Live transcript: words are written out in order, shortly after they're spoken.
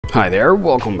Hi there,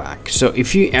 welcome back. So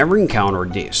if you ever encounter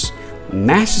this,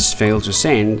 messages fail to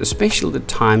send, especially the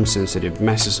time-sensitive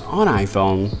messages on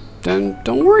iPhone, then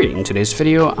don't worry. In today's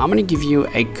video, I'm gonna give you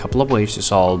a couple of ways to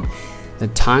solve the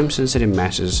time-sensitive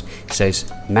message says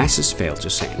message failed to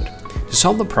send. To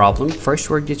solve the problem, first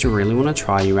word that you really want to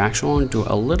try, you actually want to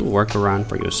do a little workaround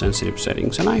for your sensitive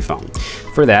settings on iPhone.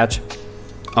 For that,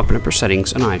 open up your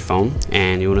settings on iPhone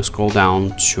and you want to scroll down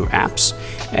to apps,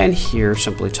 and here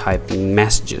simply type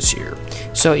messages here.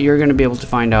 So you're going to be able to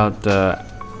find out the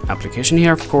application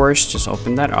here, of course. Just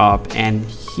open that up, and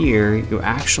here you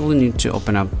actually need to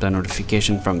open up the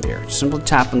notification from there. Simply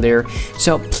tap on there.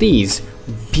 So please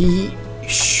be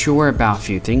sure about a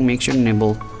few things. Make sure to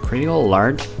enable critical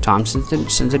alert, time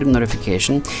sensitive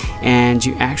notification, and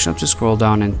you actually have to scroll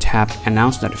down and tap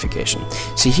announce notification.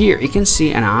 See here you can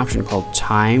see an option called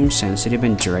time sensitive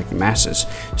and direct message.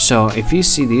 So if you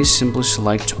see this, simply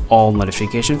select all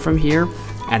notification from here,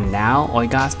 and now all you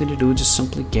guys need to do is just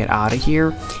simply get out of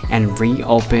here and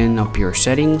reopen up your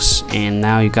settings, and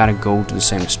now you gotta go to the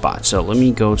same spot. So let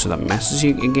me go to the message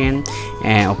again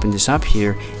and open this up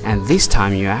here, and this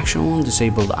time you actually want to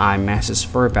disable the iMessage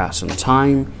for about some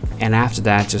time, and after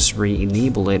that just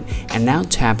re-enable it, and now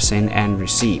tap send and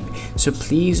receive. So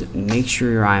please make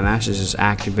sure your iMessage is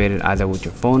activated either with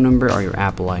your phone number or your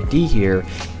Apple ID here,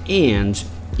 and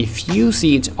if you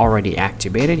see it's already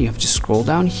activated, you have to scroll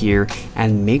down here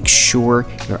and make sure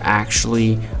you're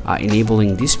actually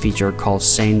enabling this feature called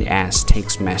send as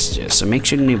text messages. So make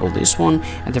sure to enable this one.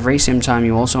 At the very same time,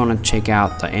 you also want to check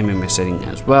out the MMS setting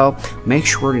as well. Make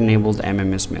sure to enable the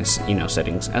MMS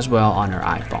settings as well on your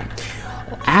iPhone.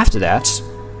 After that,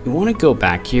 you want to go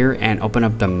back here and open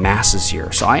up the masses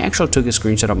here. So I actually took a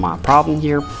screenshot of my problem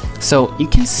here. So you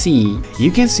can see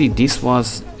this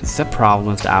was the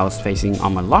problem that I was facing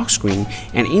on my lock screen,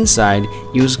 and inside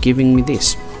it was giving me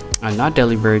this not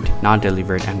delivered, not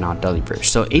delivered, and not delivered.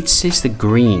 So it says the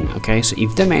green. Okay, so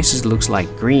if the message looks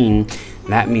like green,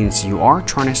 that means you are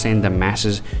trying to send the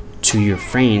message to your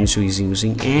friends who is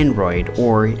using Android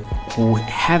or who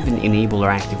haven't enabled or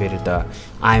activated the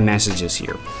iMessages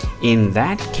here. In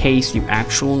that case, you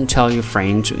actually tell your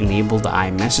friend to enable the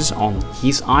iMessage on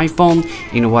his iPhone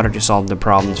in order to solve the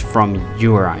problems from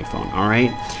your iPhone.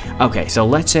 Alright, okay, so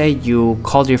let's say you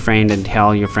called your friend and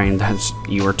tell your friend that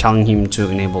you are telling him to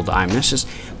enable the iMessage,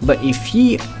 but if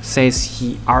he says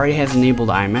he already has enabled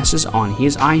the iMessage on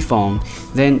his iPhone,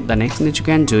 then the next thing that you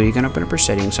can do, you can open up your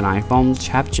settings on iPhone,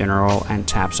 tap general and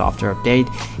tap software update,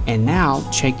 and now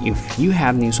check if you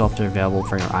have new software available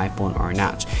for your iPhone or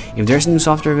not. If there's new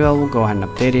software available, go ahead and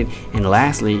update it. And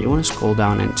lastly, you want to scroll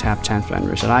down and tap and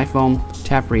reset iPhone,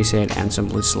 tap reset, and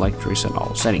simply select reset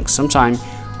all settings. Sometimes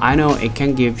I know it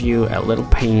can give you a little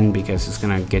pain because it's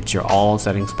gonna get your all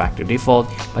settings back to default,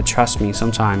 but trust me,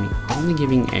 sometimes only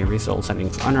giving a reset all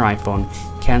settings on your iPhone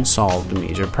can solve the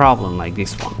major problem like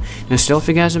this one. Now still, if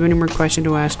you guys have any more questions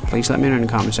to ask, please let me know in the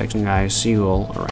comment section, guys. See you all around.